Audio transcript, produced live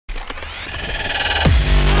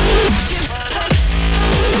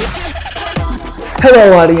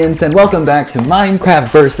Hello audience and welcome back to Minecraft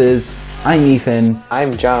Versus. I'm Ethan.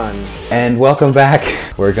 I'm John. And welcome back.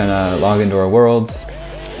 We're gonna log into our worlds.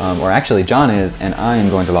 Or actually John is, and I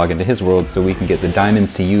am going to log into his world so we can get the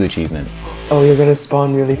Diamonds to You achievement. Oh, you're gonna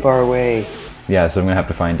spawn really far away. Yeah, so I'm gonna have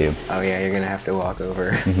to find you. Oh yeah, you're gonna have to walk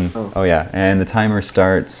over. Oh yeah, and the timer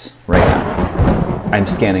starts right now. I'm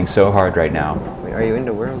scanning so hard right now. Wait, are you in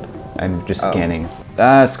the world? I'm just scanning.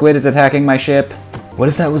 Squid is attacking my ship. What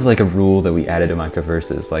if that was like a rule that we added to Minecraft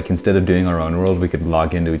Versus? Like instead of doing our own world, we could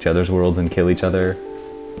log into each other's worlds and kill each other.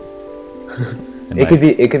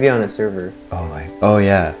 It could be on a server. Oh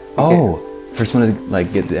yeah. Oh, first one to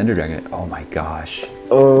like get the Ender Dragon. Oh my gosh.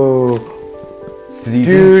 Oh,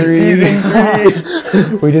 Season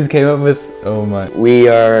 3. We just came up with. Oh my. We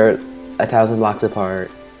are 1,000 blocks apart.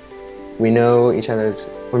 We know each other's,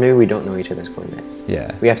 or maybe we don't know each other's coordinates.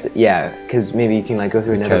 Yeah. We have to, because maybe you can like go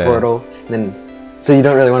through another portal, and then, so you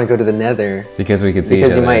don't really want to go to the Nether because we could see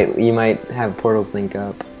each other. Because you might have portals link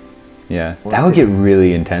up. Yeah. That would get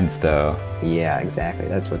really intense though. Yeah, exactly.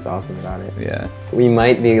 That's what's awesome about it. Yeah. We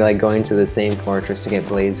might be like going to the same fortress to get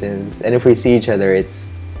blazes, and if we see each other,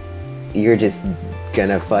 you're just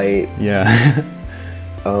gonna fight. Yeah.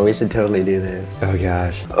 Oh, we should totally do this. Oh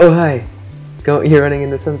gosh. Oh hi. Go. You're running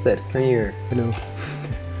in the sunset. Come here. Hello.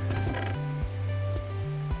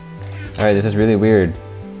 All right, this is really weird.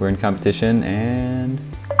 We're in competition, and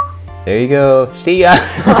there you go. See ya.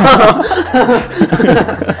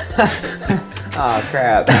 Oh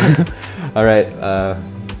crap. All right.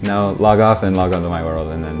 Now log off and log onto my world,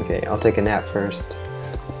 and then. Okay, I'll take a nap first.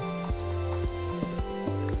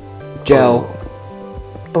 Gel.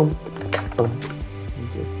 Oh. Boom. Boom.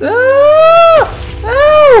 Ah!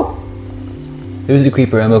 Ow! It was a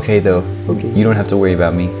creeper. I'm okay though. Okay. You don't have to worry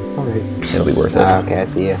about me. All right. It'll be worth it. Okay, I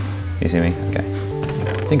see you. You see me? Okay.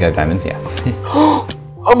 I think I have diamonds. Yeah.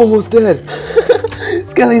 I'm almost dead.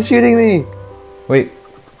 Skelly's shooting me. Wait.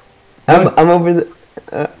 I'm over the.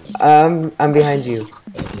 I'm behind you.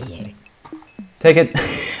 Take it.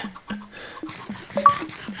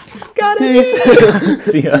 Got it.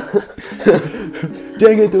 See ya.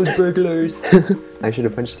 Dang it, those burglars. I should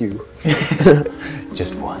have punched you.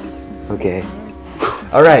 Just once. Okay.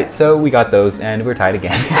 Alright, so we got those and we're tied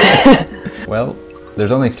again. Well,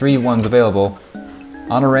 there's only 3 ones available.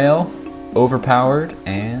 On a rail, overpowered,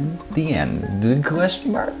 and the end.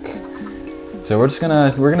 Question mark. So we're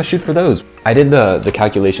gonna shoot for those. I did the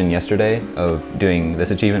calculation yesterday of doing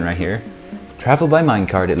this achievement right here. Travel by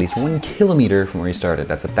minecart at least 1 kilometer from where you started.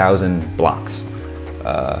 That's 1,000 blocks.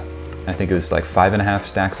 I think it was like 5.5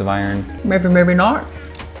 stacks of iron. Maybe not.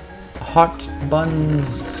 Hot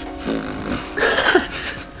buns.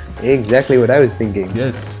 Exactly what I was thinking.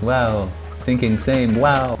 Yes, wow. Thinking same,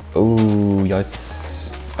 wow. Oh,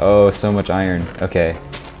 yes. Oh, so much iron. Okay,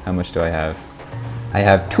 how much do I have? I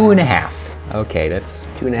have 2.5. Okay, that's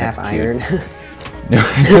 2.5 iron. No,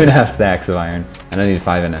 2.5 stacks of iron. And I need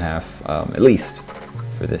 5.5, at least,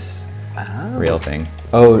 for this real thing.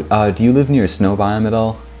 Oh, do you live near a snow biome at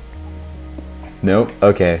all? Nope.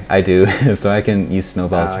 Okay, I do. So I can use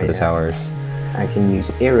snowballs for the towers. I can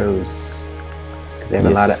use arrows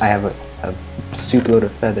because I have a soup load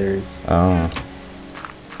of feathers. Oh.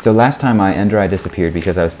 So last time my ender eye disappeared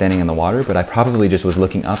because I was standing in the water, but I probably just was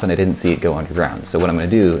looking up and I didn't see it go underground. So what I'm going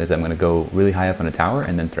to do is I'm going to go really high up on a tower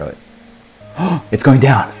and then throw it. Oh, it's going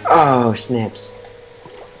down. Oh, snaps.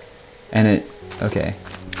 And okay.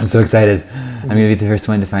 I'm so excited. I'm going to be the first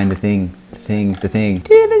one to find the thing. The thing.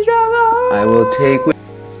 I will take.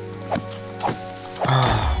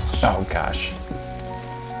 Oh gosh.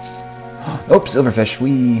 Oh, silverfish.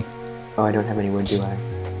 Oh, I don't have any wood, do I?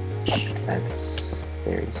 That's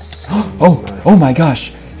very. Oh my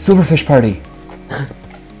gosh. Silverfish party.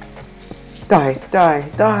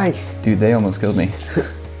 Die. Dude, they almost killed me.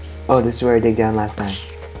 Oh, this is where I dig down last time.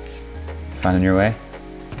 Finding your way?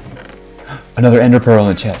 Another ender pearl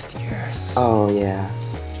in a chest. Yes. Oh, yeah.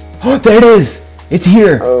 Oh, there it is! It's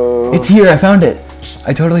here! Oh. It's here, I found it!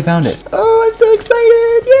 I totally found it. Oh, I'm so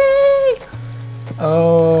excited! Yay!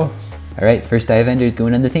 Oh. Alright, first eye of ender is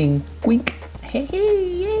going on the thing. Wink. Hey,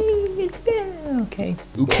 yay, it's there. Okay.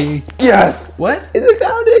 Okay. Yes! What? I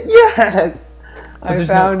found it! Yes! I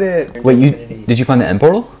found it! Wait, did you find the end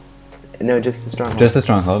portal? No, just the stronghold. Just the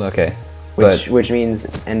stronghold, okay. Which means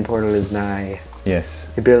end portal is nigh. Yes.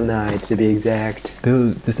 Bill Nye, to be exact.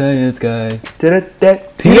 Bill, the science guy. Da-da-da.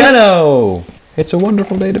 Piano! It's a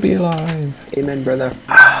wonderful day to be alive. Amen, brother.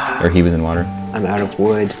 Or he was in water. I'm out of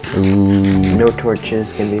wood. Ooh. No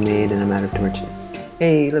torches can be made, and I'm out of torches.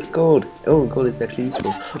 Hey, look, gold. Oh, gold is actually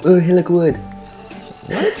useful. Oh, hey, look, wood.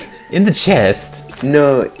 What? In the chest?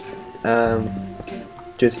 No,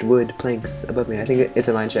 just wood planks above me. I think it's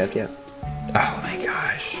a mine shaft, yeah. Oh my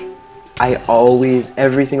gosh. I always,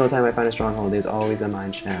 every single time I find a stronghold, there's always a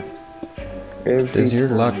mine shaft. Does your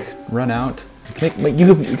luck run out? You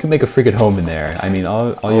can make a freaking home in there. I mean,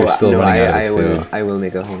 all you're still running out of is food. I will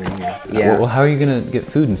make a home in here. Yeah. Well, how are you gonna get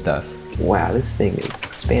food and stuff? Wow, this thing is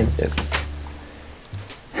expansive.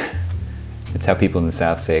 It's how people in the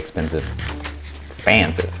South say expensive.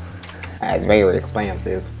 Expansive. It's very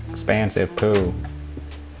expansive. Expansive poo.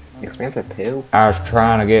 Expansive poo? I was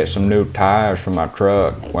trying to get some new tires for my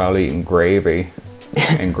truck while eating gravy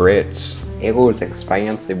and grits. It was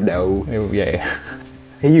expansive though. Yeah.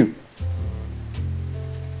 Hey you.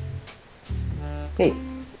 Hey.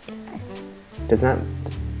 Does not.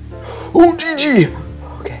 Oh, GG!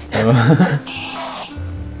 Okay.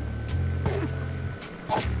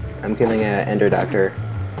 I'm killing an ender doctor.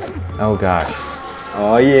 Oh gosh.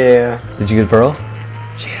 Oh yeah. Did you get a pearl?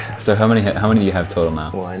 Yeah. So how many do you have total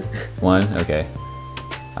now? One. One? Okay.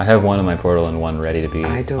 I have one on my portal and one ready to be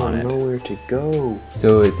on it. I don't know where to go.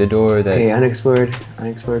 So it's a door that... Okay, unexplored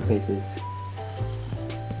places.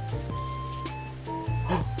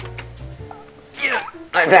 Yes!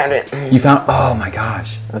 I found it! You found... Oh my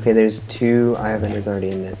gosh. Okay, there's 2 Eye of Enders already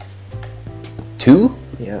in this. 2?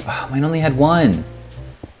 Yeah. Oh, mine only had 1.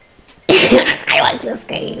 I like this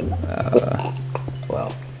game.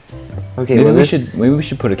 Well. Okay, Maybe well maybe we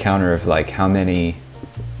should put a counter of like how many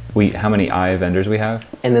Eye of Enders we have.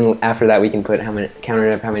 And then after that we can put counter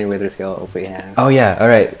up how many Wither Skulls we have. Oh yeah,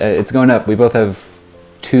 alright. It's going up. We both have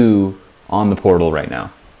 2 on the portal right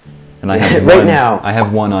now. And I have right one, now. I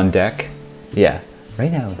have 1 on deck. Yeah,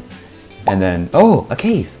 right now. And then, oh, a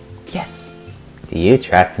cave. Yes. Do you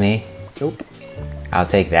trust me? Nope. I'll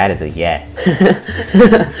take that as a yes.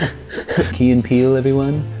 Key and Peele,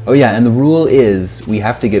 everyone. Oh yeah, and the rule is we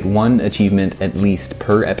have to get 1 achievement at least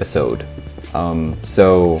per episode.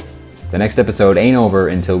 So the next episode ain't over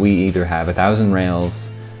until we either have 1,000 rails,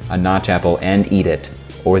 a notch apple, and eat it,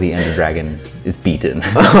 or the Ender Dragon is beaten.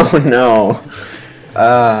 Oh no.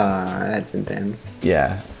 That's intense.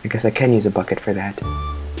 Yeah. I guess I can use a bucket for that.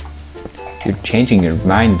 You're changing your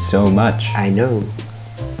mind so much. I know.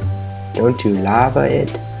 Don't you lava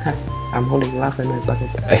it? I'm holding lava in my bucket.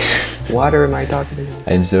 Water am I talking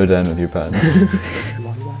to? I'm so done with your puns. Come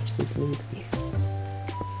on, watch this movie.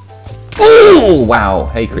 Oh, wow.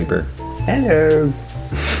 Hey, creeper. Hello.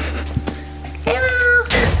 Hello.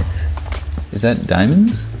 Is that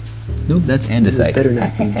diamonds? Nope, that's andesite. Better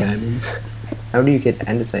not be diamonds. How do you get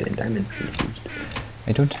andesite and diamonds confused?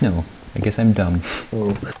 I don't know. I guess I'm dumb.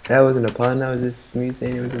 Oh, that wasn't a pun. That was just me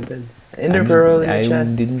saying it was intense. Ender pearl in the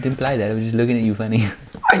chest. I didn't imply that. I was just looking at you funny.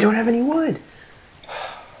 I don't have any wood.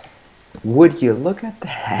 Would you look at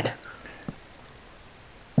that?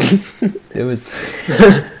 It was...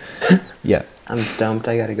 Yeah. I'm stumped.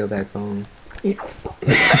 I gotta go back home.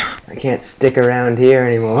 I can't stick around here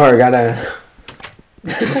anymore. I gotta...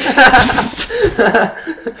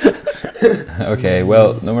 Okay,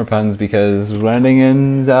 well, no more puns because landing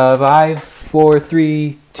in 5, 4,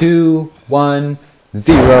 3, 2, 1,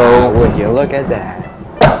 0. Would you look at that?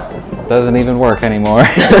 Doesn't even work anymore.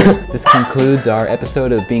 This concludes our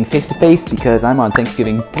episode of Being Face to Face because I'm on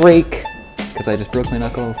Thanksgiving break because I just broke my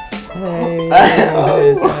knuckles.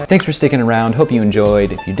 Hey. Thanks for sticking around. Hope you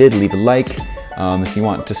enjoyed. If you did, leave a like. If you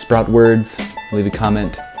want to sprout words, leave a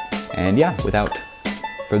comment. And yeah, without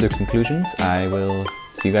further conclusions, I will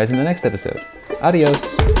see you guys in the next episode.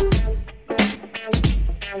 Adios.